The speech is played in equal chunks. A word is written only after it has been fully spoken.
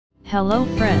Hello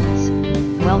friends,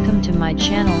 welcome to my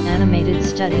channel Animated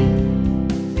Study.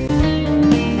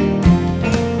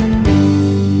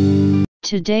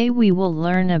 Today we will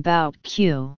learn about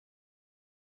queue.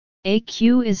 A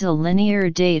queue is a linear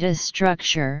data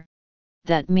structure.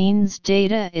 That means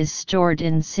data is stored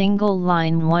in single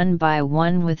line one by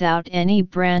one without any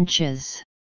branches,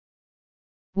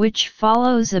 which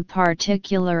follows a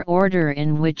particular order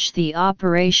in which the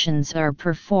operations are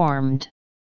performed.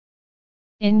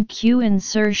 Enqueue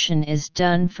insertion is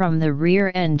done from the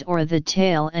rear end or the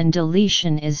tail, and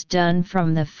deletion is done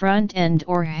from the front end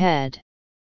or head.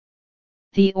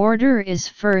 The order is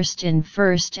first in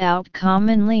first out,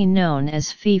 commonly known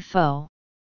as FIFO.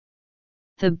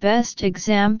 The best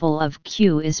example of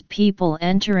queue is people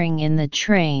entering in the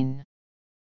train,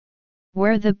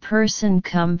 where the person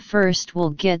come first will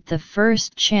get the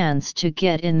first chance to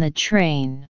get in the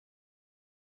train.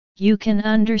 You can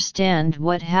understand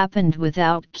what happened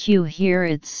without queue here.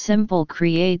 It's simple,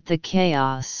 create the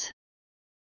chaos.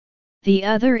 The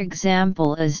other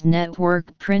example is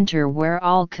network printer, where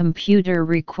all computer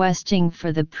requesting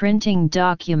for the printing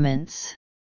documents.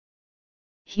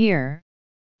 Here,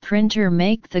 printer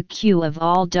make the queue of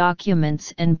all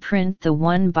documents and print the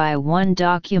one by one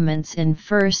documents in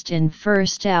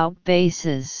first out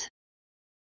basis.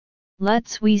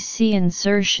 We see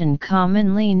insertion,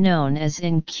 commonly known as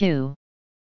Enqueue.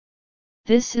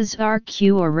 This is our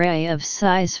queue array of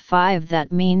size 5.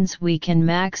 That means we can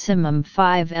maximum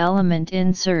 5 element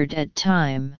insert at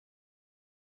time.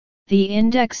 The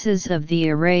indexes of the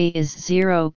array is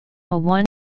 0, 1,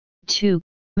 2,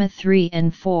 3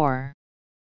 and 4.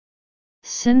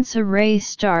 Since array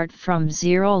start from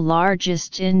 0,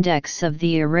 largest index of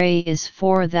the array is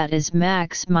 4, that is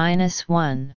max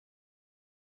 -1.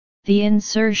 The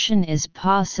insertion is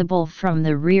possible from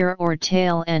the rear or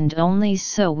tail end only,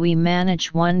 so we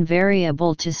manage one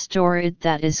variable to store it,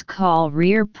 that is called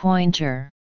rear pointer.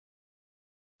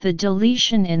 The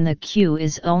deletion in the queue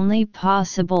is only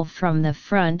possible from the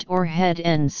front or head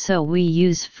end, so we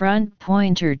use front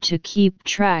pointer to keep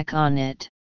track on it.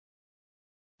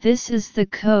 This is the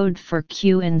code for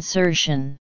queue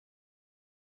insertion.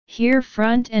 Here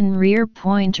front and rear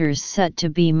pointers set to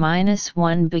be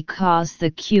 -1 because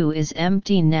the queue is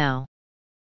empty now.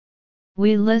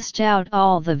 We list out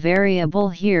all the variable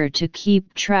here to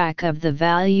keep track of the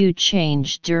value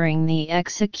change during the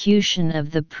execution of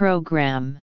the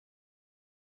program.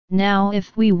 Now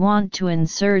if we want to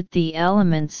insert the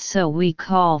elements, so we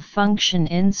call function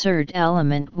insert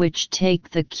element, which take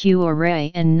the queue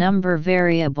array and number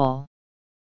variable.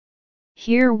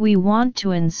 Here we want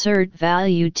to insert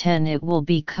value 10, it will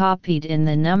be copied in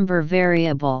the number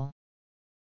variable.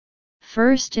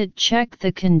 First it check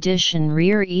the condition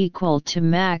rear equal to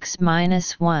max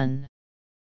 -1.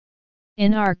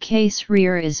 In our case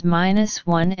rear is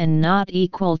 -1 and not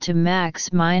equal to max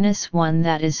 -1,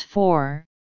 that is 4,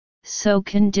 so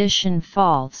condition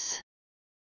false.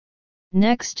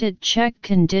 Next it check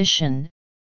condition,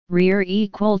 rear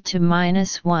equal to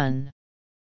 -1.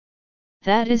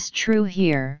 That is true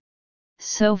here,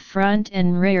 so front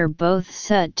and rear both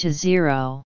set to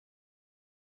 0.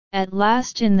 At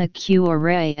last in the queue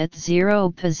array at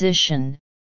 0 position,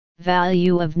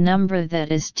 value of number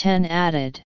that is 10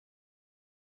 added.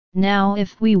 Now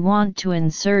if we want to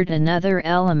insert another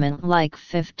element like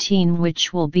 15,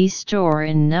 which will be stored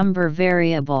in number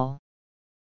variable.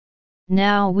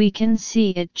 Now we can see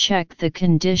it check the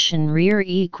condition rear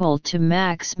equal to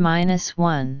max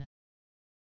 -1.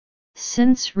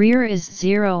 Since rear is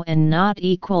 0 and not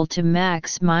equal to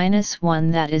max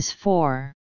 -1, that is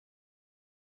 4.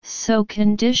 So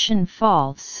condition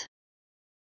false.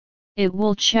 It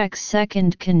will check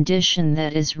second condition,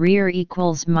 that is rear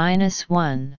equals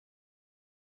 -1.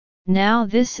 Now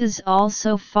this is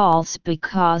also false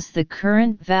because the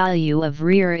current value of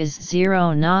rear is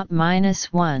 0, not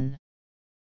 -1.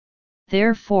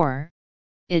 Therefore,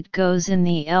 it goes in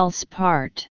the else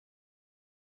part.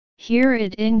 Here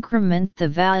it increment the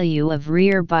value of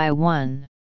rear by 1.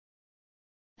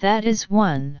 That is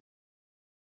 1.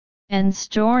 And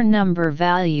store number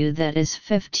value, that is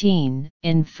 15,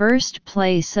 in first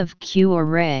place of queue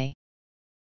array.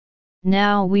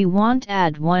 Now we want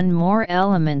add one more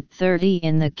element 30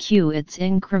 in the queue. It's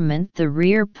increment the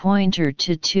rear pointer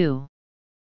to 2.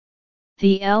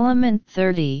 The element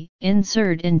 30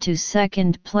 insert into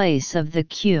second place of the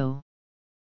queue.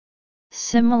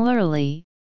 Similarly,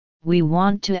 we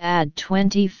want to add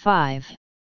 25.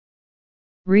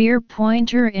 Rear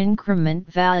pointer increment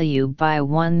value by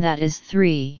 1, that is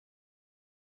 3.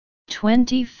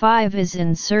 25 is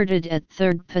inserted at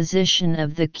third position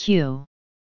of the queue.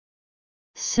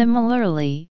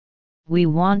 Similarly, we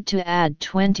want to add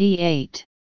 28.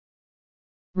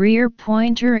 Rear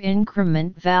pointer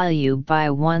increment value by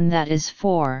 1, that is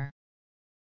 4.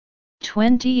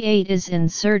 28 is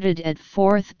inserted at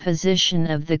 4th position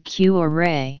of the queue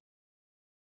array.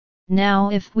 Now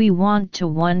if we want to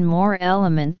one more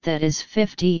element, that is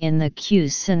 50 in the queue,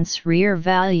 since rear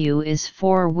value is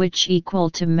 4 which equal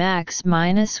to max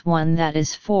minus 1, that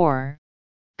is 4,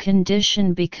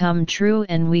 condition become true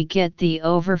and we get the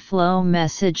overflow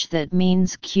message that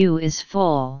means queue is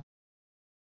full.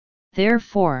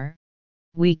 Therefore,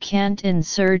 we can't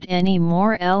insert any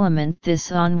more element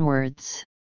this onwards.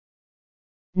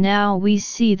 Now we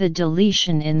see the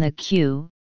deletion in the queue.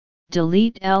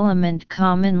 Delete element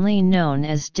commonly known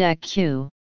as Dequeue.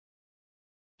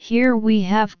 Here we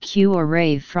have queue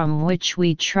array from which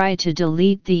we try to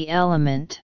delete the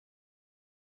element.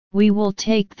 We will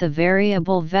take the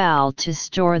variable val to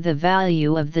store the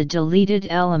value of the deleted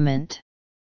element.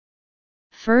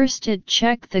 First it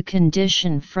check the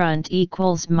condition front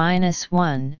equals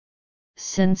 -1,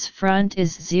 since front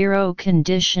is 0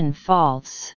 condition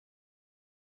false.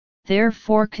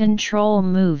 Therefore control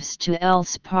moves to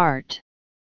else part.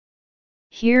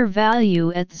 Here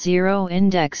value at 0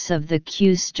 index of the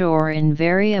queue store in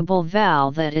variable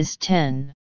val, that is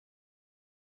 10.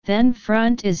 Then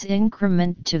front is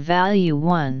increment to value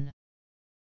 1.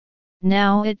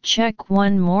 Now it check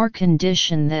one more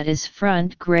condition, that is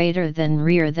front greater than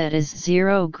rear, that is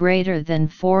 0 greater than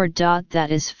 4. That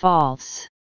is false.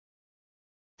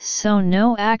 So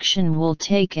no action will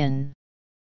taken.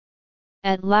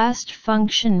 At last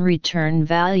function return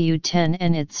value 10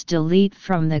 and its delete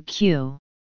from the queue.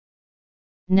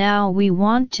 Now we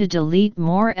want to delete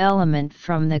more element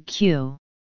from the queue.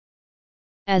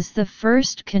 As the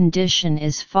first condition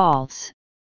is false,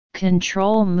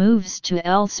 control moves to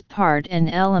else part an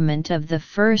element of the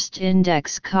first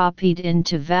index copied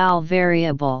into val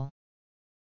variable.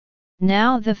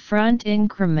 Now the front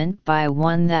increment by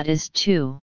 1, that is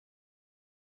 2.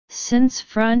 Since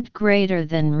front greater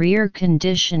than rear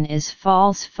condition is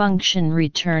false, function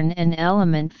return an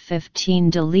element 15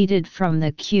 deleted from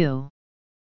the queue.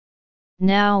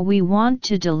 Now we want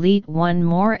to delete one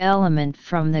more element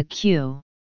from the queue.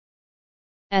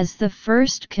 As the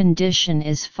first condition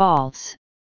is false,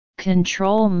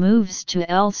 control moves to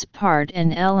else part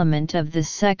an element of the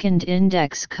second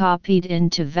index copied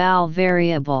into val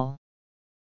variable.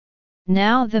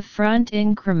 Now the front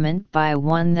increment by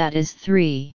 1, that is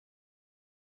 3.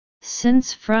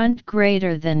 Since front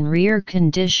greater than rear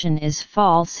condition is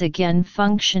false, again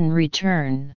function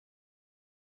return.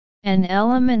 An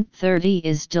element 30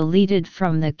 is deleted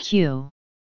from the queue.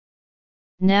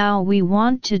 Now we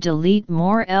want to delete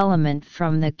more element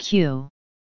from the queue.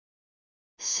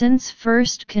 Since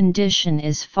first condition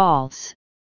is false,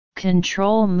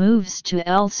 control moves to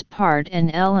else part an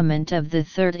element of the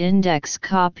third index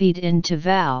copied into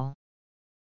val.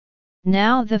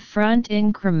 Now the front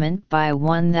increment by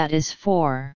 1, that is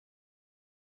 4.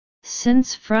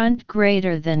 Since front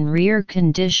greater than rear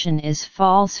condition is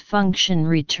false, function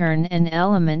return an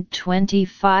element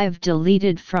 25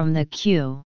 deleted from the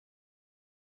queue.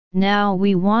 Now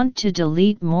we want to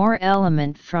delete more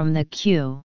element from the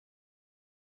queue.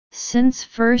 Since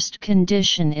first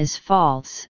condition is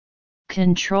false,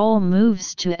 control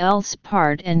moves to else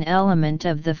part an element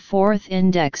of the fourth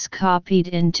index copied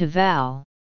into val.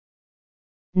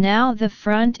 Now the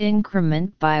front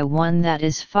increment by 1, that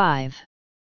is 5.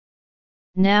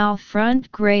 Now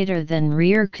front greater than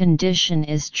rear condition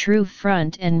is true,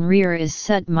 front and rear is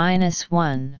set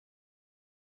 -1.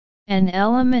 An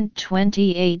element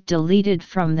 28 deleted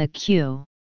from the queue.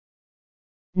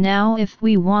 Now if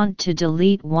we want to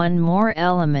delete one more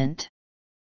element,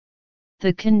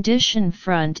 the condition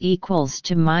front equals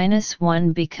to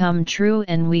 -1 become true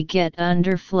and we get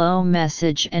underflow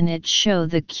message and it show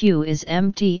the queue is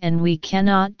empty and we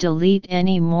cannot delete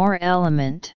any more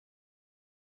element.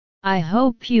 I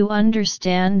hope you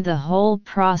understand the whole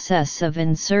process of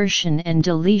insertion and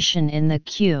deletion in the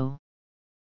queue.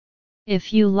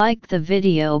 If you like the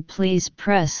video, please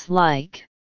press like,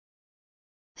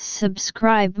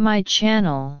 subscribe my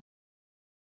channel,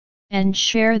 and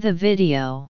share the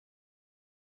video.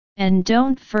 And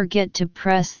don't forget to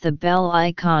press the bell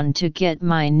icon to get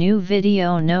my new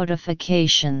video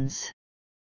notifications.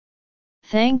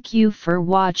 Thank you for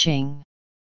watching.